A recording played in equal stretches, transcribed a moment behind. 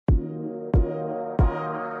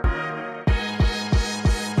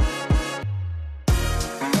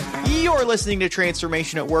You're listening to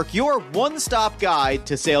Transformation at Work, your one-stop guide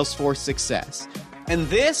to Salesforce success. And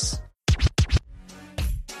this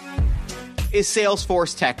is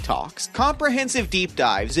Salesforce Tech Talks, comprehensive deep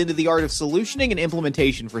dives into the art of solutioning and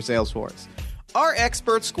implementation for Salesforce. Our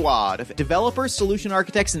expert squad of developers, solution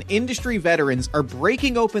architects, and industry veterans are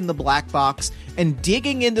breaking open the black box and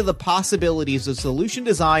digging into the possibilities of solution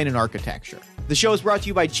design and architecture. The show is brought to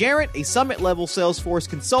you by Gerent, a summit-level Salesforce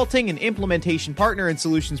consulting and implementation partner and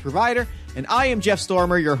solutions provider, and I am Jeff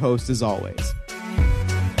Stormer, your host as always.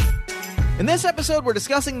 In this episode, we're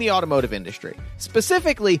discussing the automotive industry,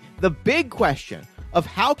 specifically the big question of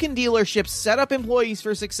how can dealerships set up employees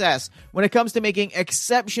for success when it comes to making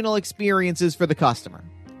exceptional experiences for the customer.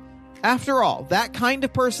 After all, that kind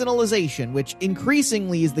of personalization, which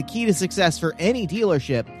increasingly is the key to success for any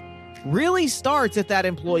dealership, really starts at that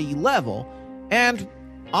employee level. And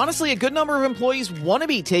honestly, a good number of employees want to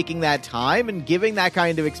be taking that time and giving that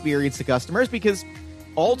kind of experience to customers because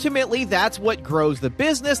ultimately that's what grows the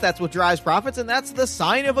business, that's what drives profits, and that's the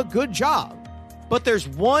sign of a good job. But there's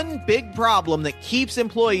one big problem that keeps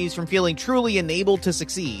employees from feeling truly enabled to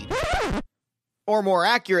succeed. Or more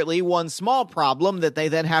accurately, one small problem that they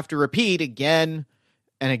then have to repeat again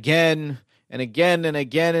and again and again and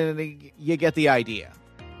again, and you get the idea.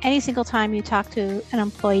 Any single time you talk to an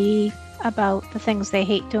employee about the things they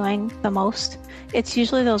hate doing the most, it's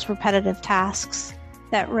usually those repetitive tasks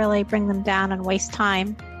that really bring them down and waste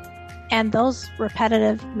time. And those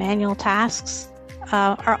repetitive manual tasks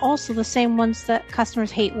are also the same ones that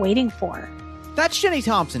customers hate waiting for. That's Jenny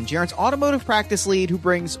Thompson, Gerent's automotive practice lead, who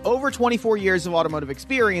brings over 24 years of automotive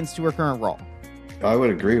experience to her current role. I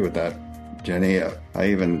would agree with that, Jenny. I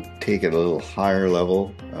even take it a little higher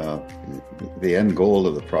level. The end goal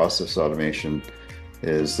of the process automation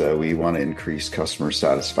is we want to increase customer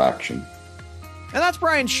satisfaction. And that's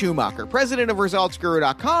Brian Schumacher, president of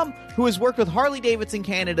ResultsGuru.com, who has worked with Harley-Davidson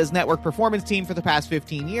Canada's network performance team for the past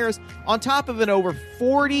 15 years, on top of an over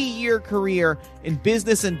 40-year career in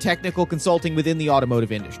business and technical consulting within the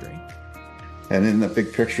automotive industry. And in the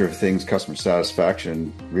big picture of things, customer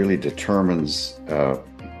satisfaction really determines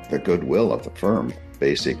the goodwill of the firm,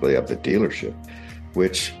 basically, of the dealership,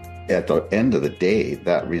 which at the end of the day,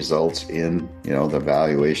 that results in, the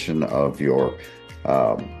valuation of your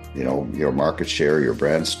market share, your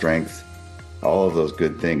brand strength, all of those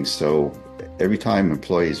good things. So every time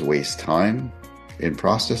employees waste time in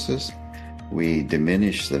processes, we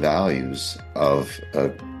diminish the values of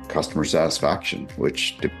customer satisfaction,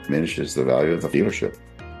 which diminishes the value of the dealership.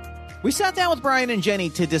 We sat down with Brian and Jenny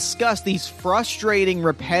to discuss these frustrating,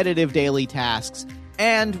 repetitive daily tasks,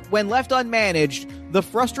 and when left unmanaged, the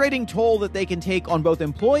frustrating toll that they can take on both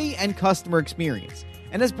employee and customer experience.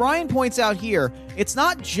 And as Brian points out here, it's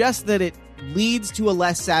not just that it leads to a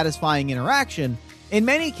less satisfying interaction. In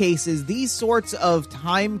many cases, these sorts of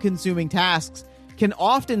time-consuming tasks can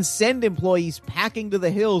often send employees packing to the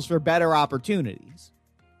hills for better opportunities.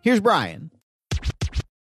 Here's Brian.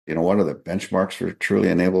 What are the benchmarks for truly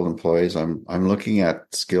enabled employees? I'm looking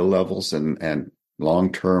at skill levels and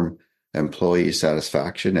long-term employee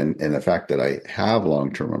satisfaction and the fact that I have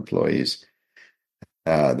long-term employees.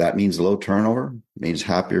 That means low turnover, means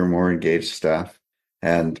happier, more engaged staff,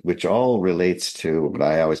 and which all relates to what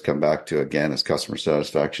I always come back to again is customer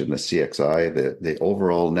satisfaction, the CXI, the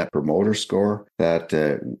overall net promoter score that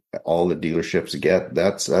all the dealerships get.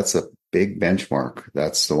 That's a big benchmark.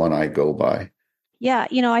 That's the one I go by. Yeah,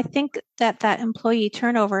 I think that employee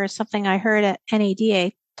turnover is something I heard at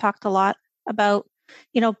NADA talked a lot about,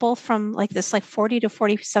 both from like 40 to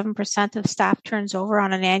 47% of staff turns over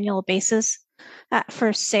on an annual basis.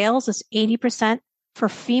 For sales, it's 80%. For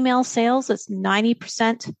female sales, it's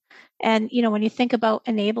 90%. And, when you think about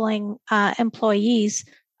enabling employees,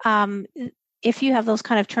 if you have those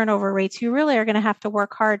kind of turnover rates, you really are going to have to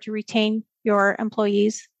work hard to retain your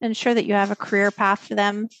employees, ensure that you have a career path for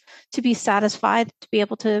them to be satisfied, to be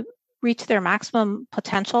able to reach their maximum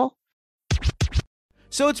potential.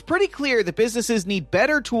 So it's pretty clear that businesses need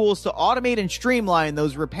better tools to automate and streamline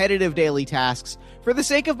those repetitive daily tasks for the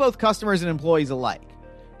sake of both customers and employees alike.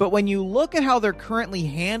 But when you look at how they're currently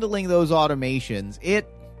handling those automations, it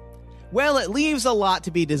leaves a lot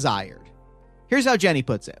to be desired. Here's how Jenny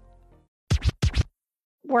puts it.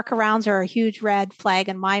 Workarounds are a huge red flag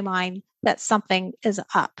in my mind that something is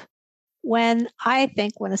up. When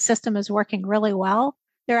a system is working really well,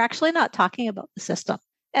 they're actually not talking about the system.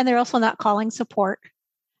 And they're also not calling support.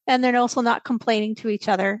 And they're also not complaining to each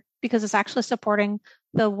other because it's actually supporting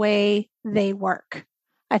the way they work.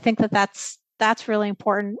 I think that's really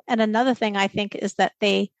important. And another thing I think is that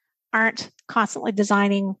they aren't constantly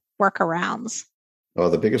designing workarounds. Well,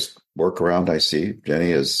 the biggest workaround I see,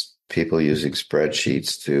 Jenny, is people using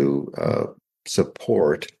spreadsheets to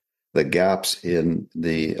support the gaps in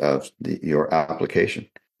your application.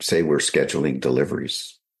 Say we're scheduling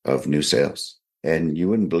deliveries of new sales, and you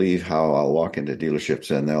wouldn't believe how I'll walk into dealerships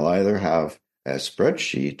and they'll either have a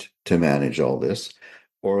spreadsheet to manage all this,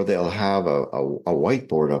 or they'll have a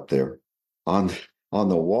whiteboard up there on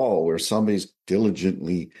the wall where somebody's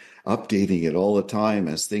diligently updating it all the time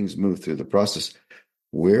as things move through the process.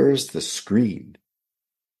 Where's the screen?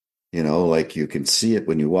 Like you can see it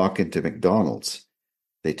when you walk into McDonald's.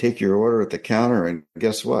 They take your order at the counter, and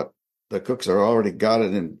guess what? The cooks are already got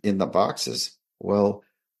it in the boxes. Well,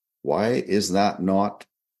 why is that not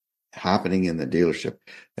happening in the dealership?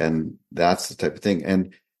 And that's the type of thing.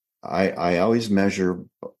 And I always measure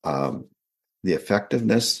the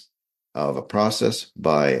effectiveness of a process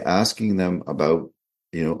by asking them about,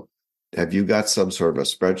 have you got some sort of a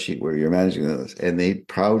spreadsheet where you're managing this? And they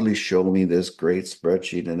proudly show me this great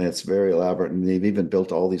spreadsheet, and it's very elaborate. And they've even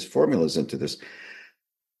built all these formulas into this.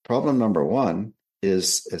 Problem number one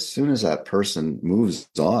is, as soon as that person moves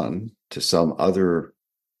on to some other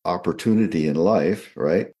opportunity in life,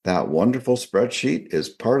 right? That wonderful spreadsheet is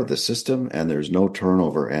part of the system, and there's no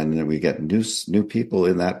turnover. And then we get new people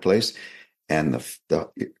in that place, and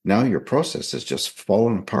now your process is just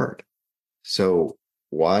falling apart. So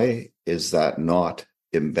why is that not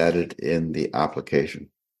embedded in the application?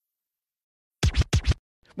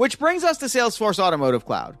 Which brings us to Salesforce Automotive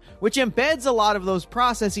Cloud, which embeds a lot of those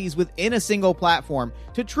processes within a single platform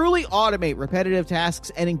to truly automate repetitive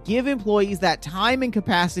tasks and give employees that time and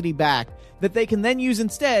capacity back that they can then use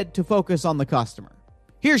instead to focus on the customer.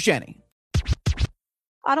 Here's Jenny.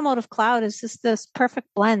 Automotive Cloud is just this perfect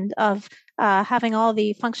blend of having all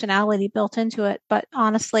the functionality built into it. But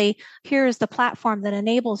honestly, here's the platform that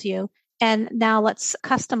enables you. And now let's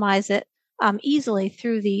customize it easily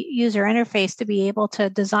through the user interface to be able to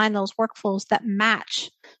design those workflows that match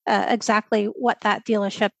exactly what that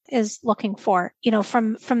dealership is looking for.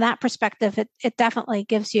 From that perspective, it definitely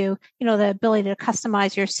gives you, the ability to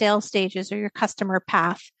customize your sales stages or your customer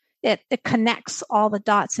path. It connects all the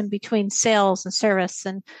dots in between sales and service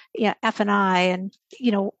and F&I and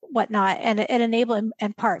whatnot, and it enables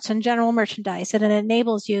and parts and general merchandise, and it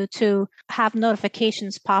enables you to have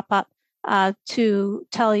notifications pop up to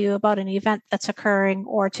tell you about an event that's occurring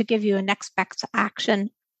or to give you a next best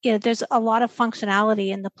action. There's a lot of functionality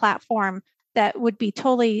in the platform that would be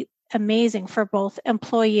totally amazing for both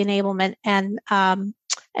employee enablement and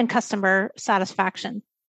customer satisfaction.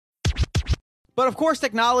 But of course,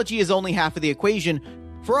 technology is only half of the equation.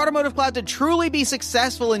 For Automotive Cloud to truly be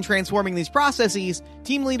successful in transforming these processes,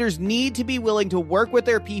 team leaders need to be willing to work with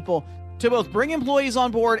their people to both bring employees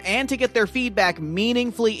on board and to get their feedback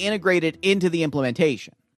meaningfully integrated into the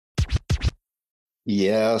implementation.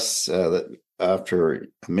 Yes, after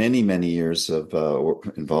many, many years of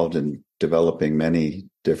involved in developing many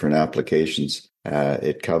different applications,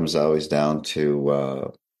 it comes always down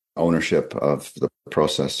to ownership of the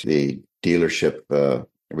process. The dealership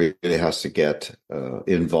really has to get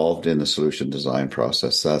involved in the solution design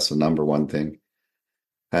process. That's the number one thing.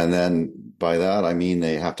 And then by that, I mean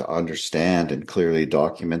they have to understand and clearly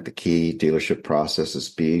document the key dealership processes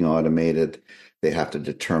being automated. They have to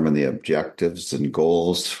determine the objectives and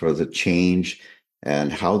goals for the change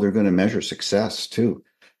and how they're going to measure success too.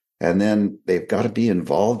 And then they've got to be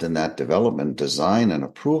involved in that development, design, and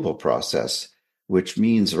approval process, which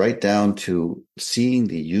means right down to seeing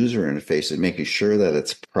the user interface and making sure that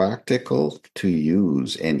it's practical to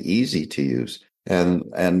use and easy to use.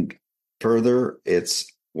 And further, it's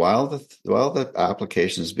while the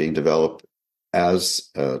application is being developed,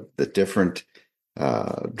 as the different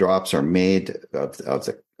drops are made of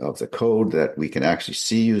the code that we can actually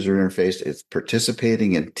see user interface, it's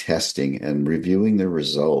participating in testing and reviewing the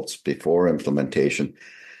results before implementation.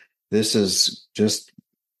 This is just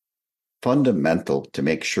fundamental to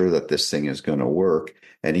make sure that this thing is going to work,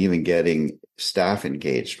 and even getting staff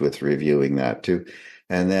engaged with reviewing that too.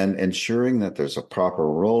 And then ensuring that there's a proper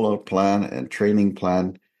rollout plan and training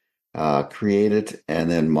plan created,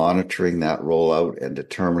 and then monitoring that rollout and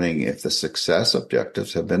determining if the success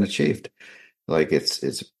objectives have been achieved. Like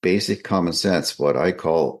it's basic common sense, what I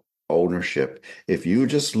call ownership. If you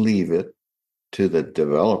just leave it to the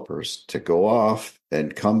developers to go off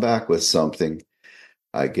and come back with something,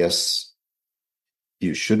 I guess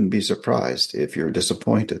you shouldn't be surprised if you're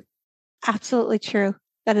disappointed. Absolutely true.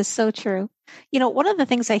 That is so true. One of the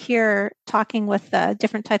things I hear talking with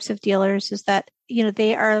different types of dealers is that,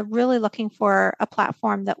 they are really looking for a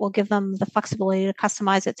platform that will give them the flexibility to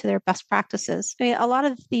customize it to their best practices. A lot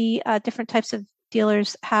of the different types of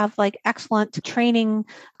dealers have like excellent training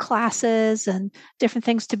classes and different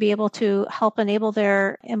things to be able to help enable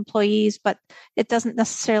their employees, but it doesn't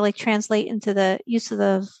necessarily translate into the use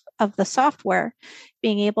of the software,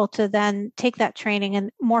 being able to then take that training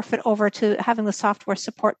and morph it over to having the software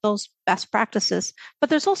support those best practices.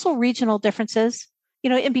 But there's also regional differences,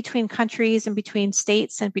 in between countries, in between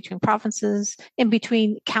states, in between provinces, in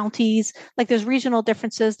between counties. Like there's regional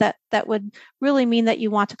differences that would really mean that you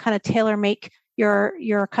want to kind of tailor make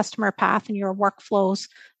your customer path and your workflows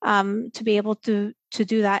to be able to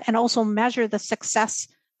do that, and also measure the success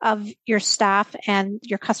of your staff and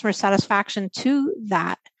your customer satisfaction to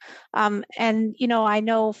that. And I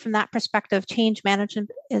know from that perspective, change management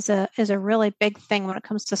is a really big thing when it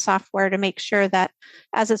comes to software, to make sure that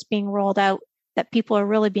as it's being rolled out, that people are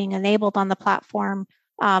really being enabled on the platform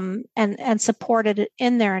and supported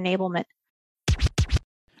in their enablement.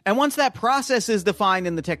 And once that process is defined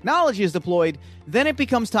and the technology is deployed, then it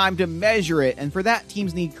becomes time to measure it. And for that,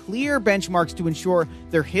 teams need clear benchmarks to ensure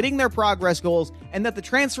they're hitting their progress goals and that the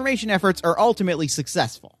transformation efforts are ultimately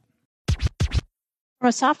successful. From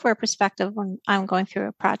a software perspective, when I'm going through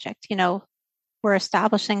a project, we're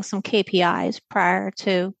establishing some KPIs prior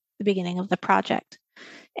to the beginning of the project.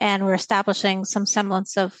 And we're establishing some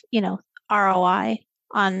semblance of, ROI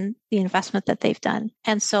on the investment that they've done.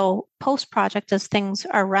 And so post-project, as things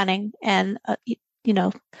are running and,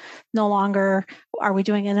 no longer are we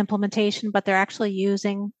doing an implementation, but they're actually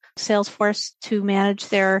using Salesforce to manage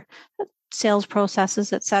their sales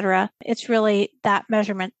processes, et cetera. It's really that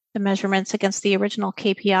measurement, the measurements against the original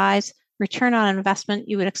KPIs. Return on investment,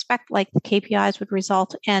 you would expect like the KPIs would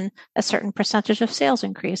result in a certain percentage of sales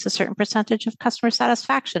increase, a certain percentage of customer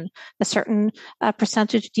satisfaction, a certain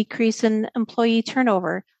percentage decrease in employee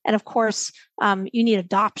turnover. And of course, you need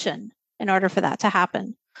adoption in order for that to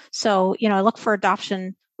happen. So, I look for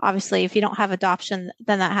adoption. Obviously, if you don't have adoption,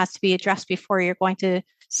 then that has to be addressed before you're going to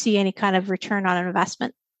see any kind of return on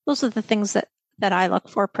investment. Those are the things that I look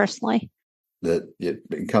for personally. That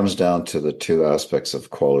it comes down to the two aspects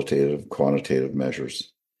of qualitative, quantitative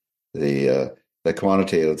measures. The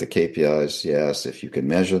quantitative, the KPIs, yes, if you can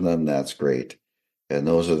measure them, that's great. And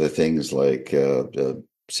those are the things like the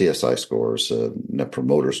CSI scores, Net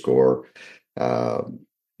Promoter Score.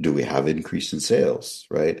 Do we have increase in sales,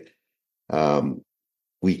 right?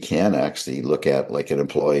 We can actually look at like an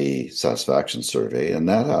employee satisfaction survey, and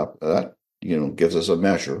that gives us a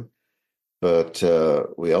measure. But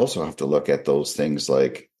we also have to look at those things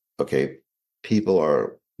like, okay, people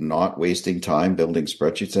are not wasting time building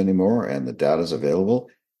spreadsheets anymore, and the data is available,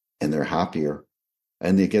 and they're happier,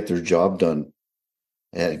 and they get their job done.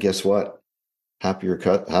 And guess what?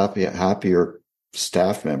 Happier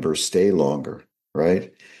staff members stay longer,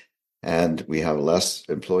 right? And we have less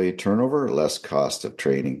employee turnover, less cost of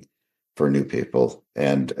training for new people,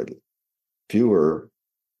 and fewer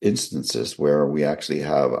instances where we actually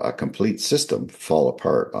have a complete system fall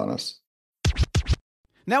apart on us.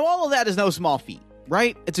 Now, all of that is no small feat,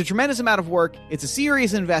 right? It's a tremendous amount of work. It's a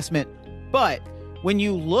serious investment. But when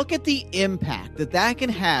you look at the impact that can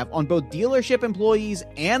have on both dealership employees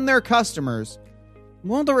and their customers,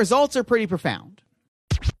 well, the results are pretty profound.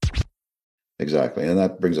 Exactly. And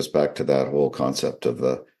that brings us back to that whole concept of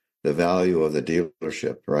the value of the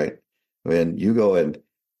dealership, right? When you go and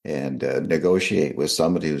negotiate with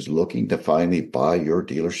somebody who's looking to finally buy your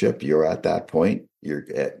dealership, you're at that point.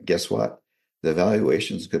 Guess what? The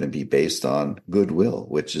valuation is going to be based on goodwill,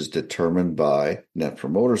 which is determined by Net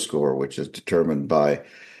Promoter Score, which is determined by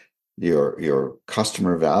your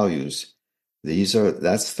customer values.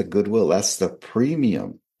 That's the goodwill. That's the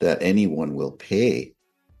premium that anyone will pay,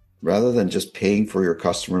 rather than just paying for your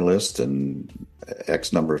customer list and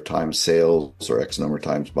X number of times sales or X number of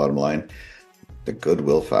times bottom line. The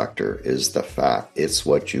goodwill factor is the fact. It's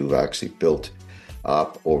what you've actually built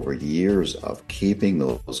up over years of keeping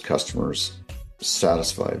those customers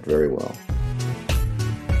satisfied very well.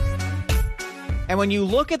 And when you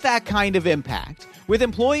look at that kind of impact, with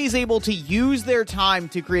employees able to use their time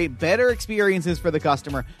to create better experiences for the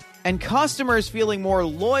customer, and customers feeling more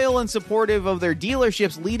loyal and supportive of their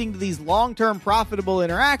dealerships, leading to these long-term profitable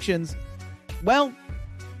interactions, well,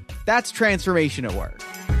 that's transformation at work.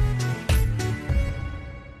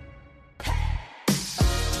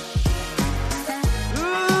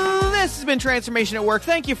 This has been Transformation at Work.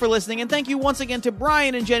 Thank you for listening, and thank you once again to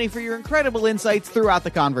Brian and Jenny for your incredible insights throughout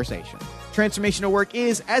the conversation. Transformation at Work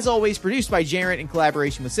is, as always, produced by Gerent in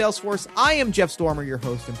collaboration with Salesforce. I am Jeff Stormer, your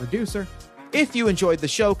host and producer. If you enjoyed the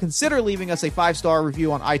show, consider leaving us a 5-star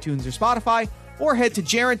review on iTunes or Spotify, or head to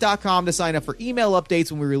gerent.com to sign up for email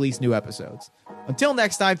updates when we release new episodes. Until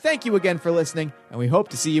next time, thank you again for listening, and we hope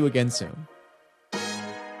to see you again soon.